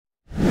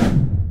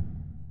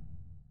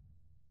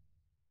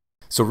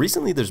So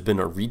recently there's been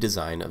a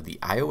redesign of the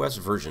iOS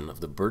version of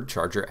the Bird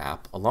Charger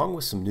app along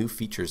with some new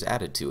features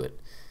added to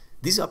it.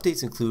 These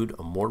updates include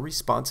a more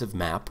responsive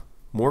map,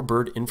 more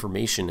bird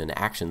information and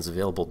actions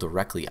available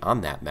directly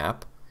on that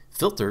map,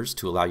 filters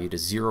to allow you to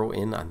zero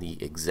in on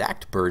the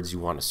exact birds you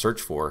want to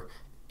search for,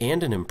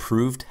 and an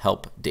improved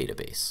help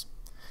database.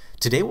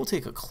 Today we'll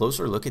take a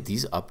closer look at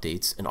these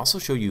updates and also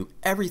show you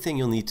everything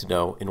you'll need to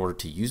know in order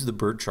to use the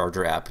Bird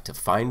Charger app to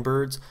find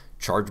birds,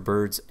 charge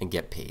birds, and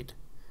get paid.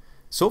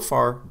 So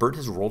far, Bird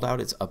has rolled out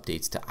its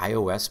updates to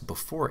iOS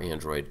before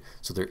Android,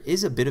 so there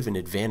is a bit of an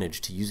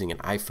advantage to using an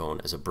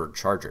iPhone as a Bird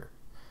Charger.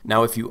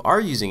 Now, if you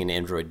are using an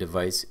Android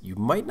device, you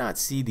might not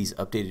see these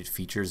updated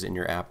features in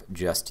your app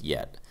just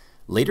yet.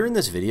 Later in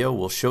this video,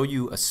 we'll show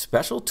you a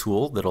special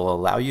tool that'll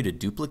allow you to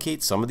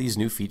duplicate some of these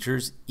new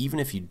features even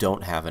if you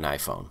don't have an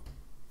iPhone.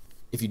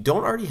 If you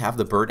don't already have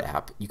the Bird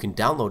app, you can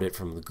download it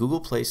from the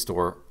Google Play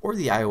Store or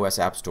the iOS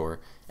App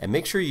Store, and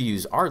make sure you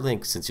use our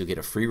link since you'll get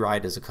a free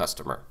ride as a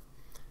customer.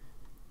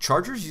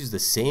 Chargers use the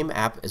same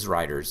app as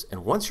riders,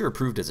 and once you're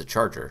approved as a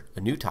charger, a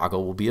new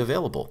toggle will be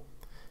available.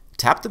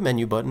 Tap the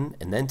menu button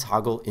and then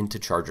toggle into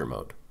charger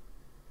mode.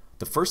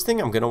 The first thing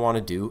I'm going to want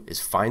to do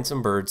is find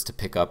some birds to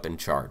pick up and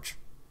charge.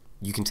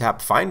 You can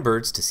tap Find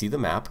Birds to see the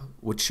map,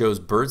 which shows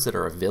birds that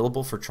are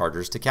available for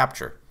chargers to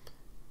capture.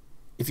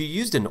 If you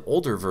used an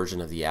older version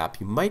of the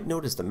app, you might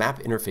notice the map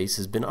interface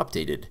has been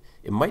updated.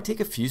 It might take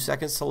a few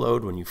seconds to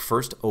load when you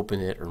first open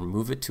it or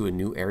move it to a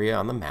new area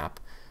on the map,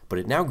 but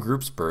it now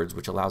groups birds,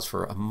 which allows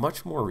for a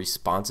much more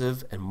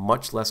responsive and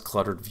much less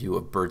cluttered view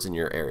of birds in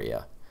your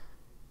area.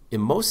 In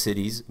most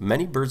cities,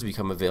 many birds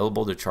become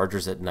available to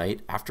chargers at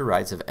night after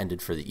rides have ended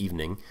for the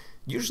evening,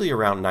 usually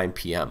around 9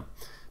 p.m.,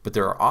 but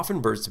there are often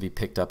birds to be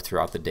picked up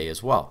throughout the day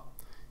as well.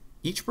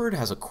 Each bird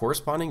has a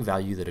corresponding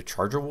value that a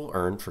charger will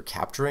earn for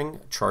capturing,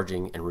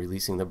 charging, and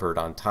releasing the bird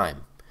on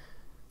time.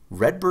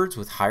 Red birds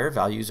with higher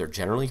values are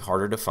generally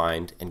harder to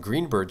find, and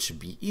green birds should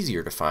be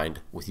easier to find,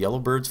 with yellow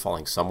birds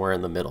falling somewhere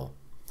in the middle.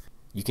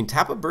 You can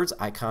tap a bird's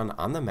icon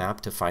on the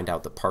map to find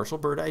out the partial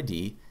bird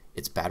ID,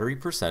 its battery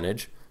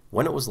percentage,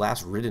 when it was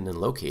last ridden and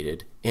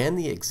located, and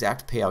the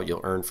exact payout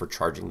you'll earn for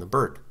charging the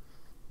bird.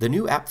 The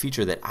new app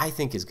feature that I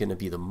think is going to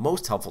be the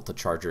most helpful to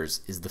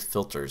chargers is the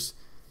filters.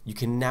 You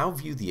can now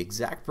view the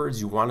exact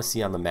birds you want to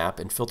see on the map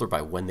and filter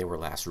by when they were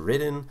last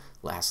ridden,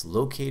 last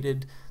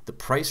located, the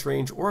price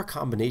range, or a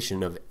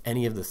combination of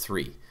any of the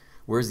three.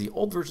 Whereas the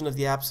old version of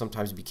the app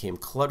sometimes became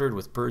cluttered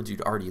with birds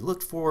you'd already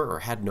looked for or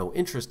had no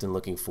interest in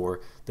looking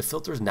for, the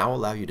filters now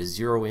allow you to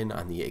zero in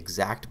on the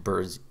exact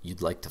birds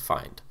you'd like to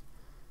find.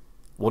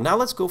 Well, now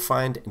let's go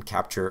find and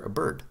capture a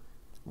bird.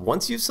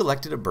 Once you've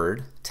selected a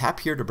bird,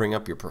 tap here to bring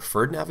up your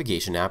preferred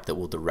navigation app that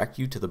will direct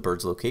you to the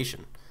bird's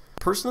location.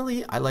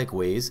 Personally, I like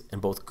Waze,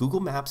 and both Google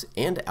Maps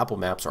and Apple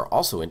Maps are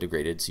also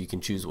integrated, so you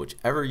can choose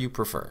whichever you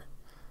prefer.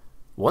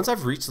 Once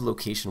I've reached the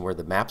location where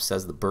the map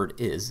says the bird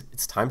is,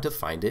 it's time to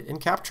find it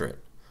and capture it.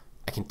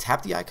 I can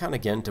tap the icon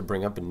again to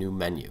bring up a new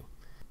menu.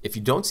 If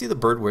you don't see the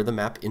bird where the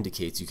map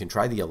indicates, you can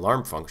try the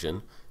alarm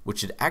function, which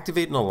should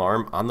activate an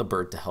alarm on the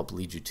bird to help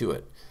lead you to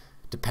it.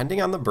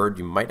 Depending on the bird,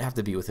 you might have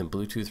to be within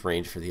Bluetooth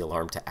range for the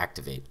alarm to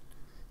activate.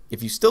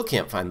 If you still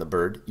can't find the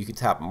bird, you can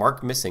tap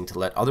Mark Missing to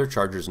let other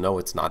chargers know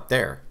it's not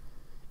there.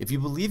 If you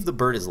believe the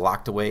bird is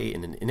locked away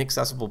in an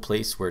inaccessible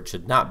place where it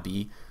should not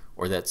be,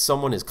 or that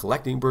someone is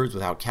collecting birds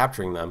without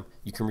capturing them,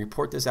 you can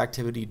report this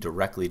activity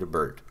directly to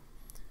Bird.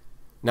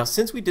 Now,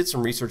 since we did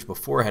some research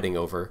before heading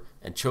over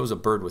and chose a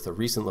bird with a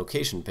recent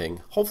location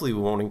ping, hopefully we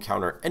won't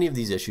encounter any of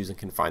these issues and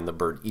can find the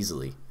bird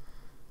easily.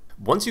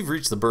 Once you've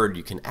reached the bird,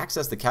 you can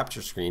access the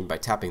capture screen by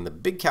tapping the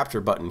big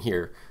capture button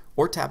here,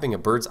 or tapping a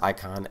bird's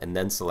icon and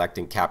then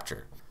selecting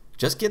capture.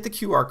 Just get the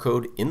QR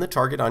code in the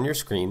target on your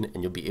screen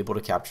and you'll be able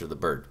to capture the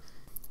bird.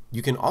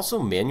 You can also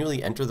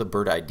manually enter the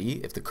bird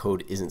ID if the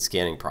code isn't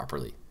scanning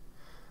properly.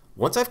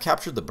 Once I've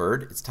captured the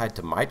bird, it's tied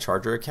to my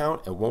charger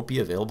account and won't be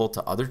available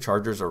to other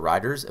chargers or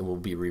riders and will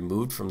be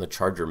removed from the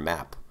charger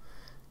map.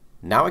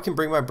 Now I can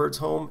bring my birds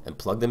home and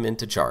plug them in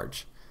to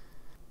charge.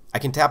 I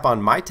can tap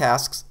on My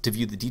Tasks to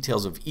view the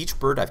details of each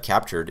bird I've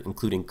captured,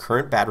 including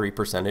current battery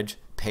percentage,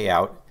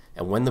 payout,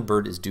 and when the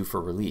bird is due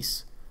for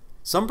release.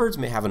 Some birds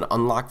may have an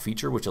unlock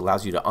feature which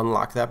allows you to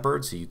unlock that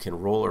bird so you can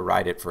roll or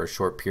ride it for a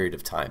short period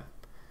of time.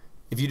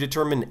 If you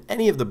determine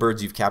any of the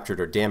birds you've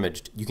captured are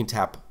damaged, you can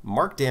tap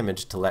Mark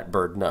Damage to let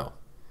Bird know.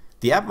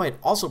 The app might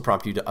also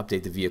prompt you to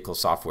update the vehicle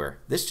software.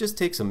 This just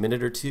takes a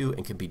minute or two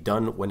and can be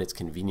done when it's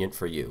convenient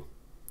for you.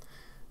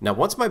 Now,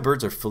 once my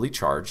birds are fully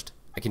charged,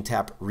 I can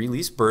tap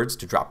Release Birds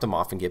to drop them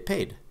off and get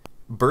paid.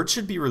 Birds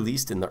should be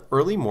released in the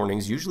early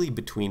mornings, usually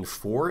between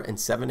 4 and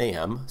 7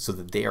 a.m., so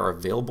that they are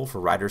available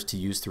for riders to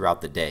use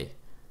throughout the day.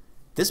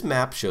 This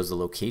map shows the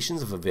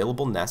locations of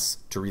available nests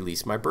to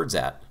release my birds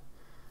at.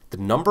 The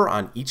number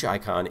on each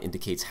icon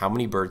indicates how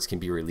many birds can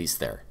be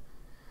released there.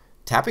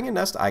 Tapping a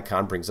nest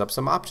icon brings up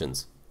some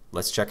options.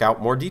 Let's check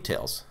out more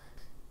details.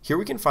 Here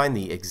we can find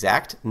the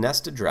exact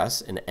nest address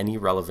and any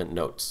relevant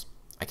notes.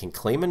 I can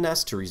claim a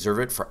nest to reserve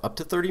it for up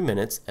to 30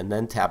 minutes and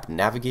then tap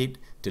Navigate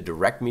to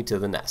direct me to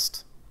the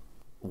nest.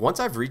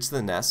 Once I've reached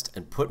the nest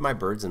and put my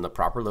birds in the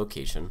proper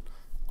location,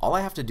 all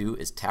I have to do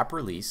is tap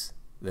release,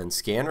 then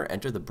scan or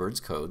enter the bird's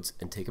codes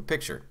and take a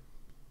picture.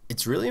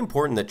 It's really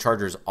important that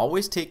chargers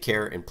always take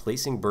care in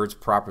placing birds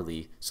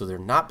properly so they're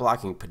not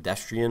blocking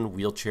pedestrian,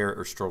 wheelchair,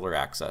 or stroller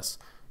access.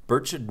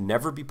 Birds should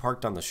never be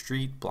parked on the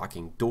street,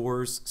 blocking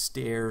doors,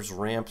 stairs,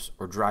 ramps,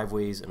 or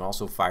driveways, and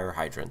also fire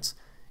hydrants.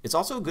 It's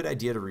also a good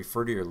idea to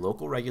refer to your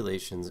local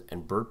regulations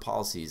and bird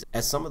policies,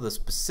 as some of the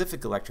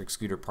specific electric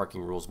scooter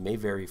parking rules may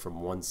vary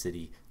from one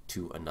city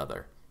to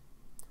another.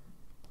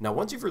 Now,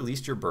 once you've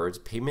released your birds,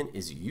 payment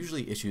is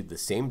usually issued the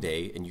same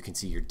day, and you can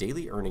see your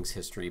daily earnings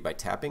history by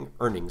tapping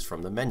Earnings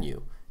from the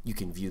menu. You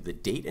can view the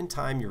date and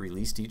time you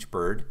released each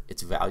bird,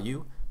 its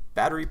value,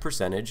 battery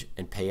percentage,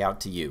 and payout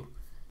to you.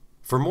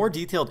 For more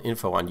detailed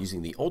info on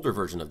using the older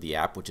version of the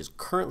app, which is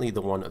currently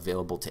the one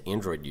available to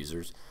Android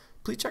users,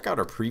 please check out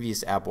our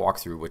previous app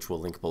walkthrough, which we'll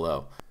link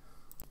below.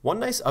 One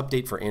nice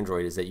update for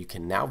Android is that you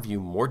can now view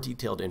more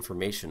detailed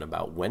information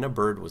about when a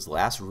bird was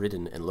last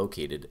ridden and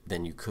located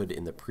than you could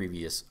in the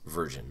previous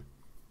version.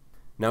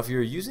 Now, if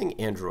you're using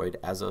Android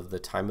as of the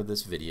time of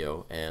this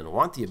video and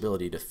want the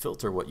ability to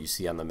filter what you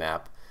see on the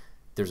map,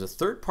 there's a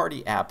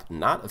third-party app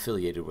not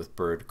affiliated with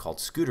Bird called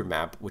Scooter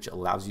Map, which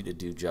allows you to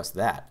do just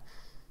that.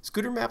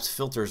 Scooter Map's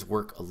filters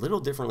work a little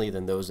differently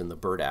than those in the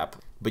Bird app,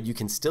 but you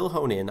can still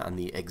hone in on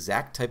the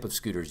exact type of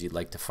scooters you'd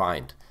like to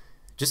find.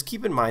 Just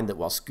keep in mind that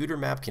while Scooter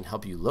Map can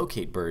help you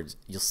locate birds,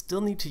 you'll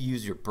still need to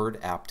use your Bird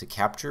app to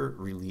capture,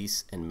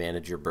 release, and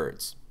manage your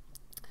birds.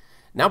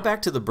 Now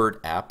back to the Bird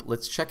app,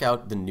 let's check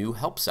out the new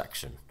help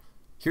section.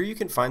 Here you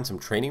can find some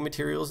training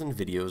materials and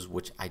videos,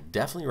 which I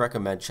definitely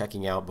recommend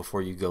checking out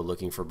before you go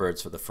looking for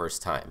birds for the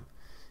first time.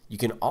 You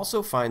can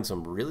also find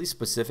some really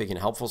specific and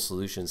helpful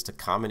solutions to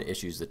common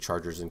issues that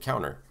chargers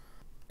encounter.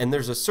 And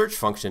there's a search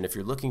function if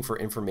you're looking for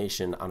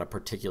information on a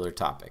particular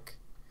topic.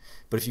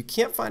 But if you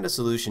can't find a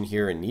solution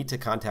here and need to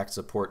contact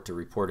support to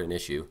report an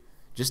issue,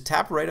 just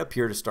tap right up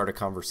here to start a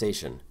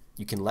conversation.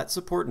 You can let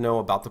support know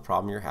about the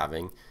problem you're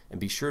having, and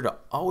be sure to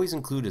always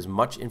include as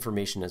much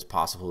information as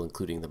possible,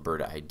 including the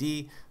bird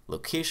ID,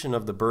 location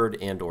of the bird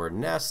and/or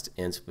nest,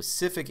 and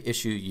specific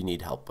issue you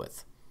need help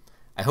with.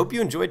 I hope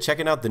you enjoyed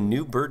checking out the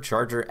new Bird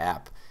Charger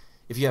app.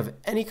 If you have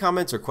any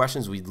comments or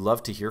questions, we'd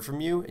love to hear from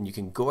you, and you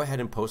can go ahead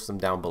and post them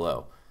down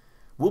below.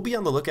 We'll be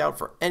on the lookout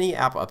for any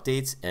app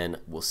updates, and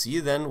we'll see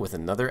you then with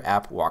another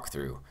app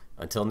walkthrough.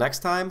 Until next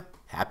time,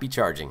 happy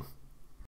charging.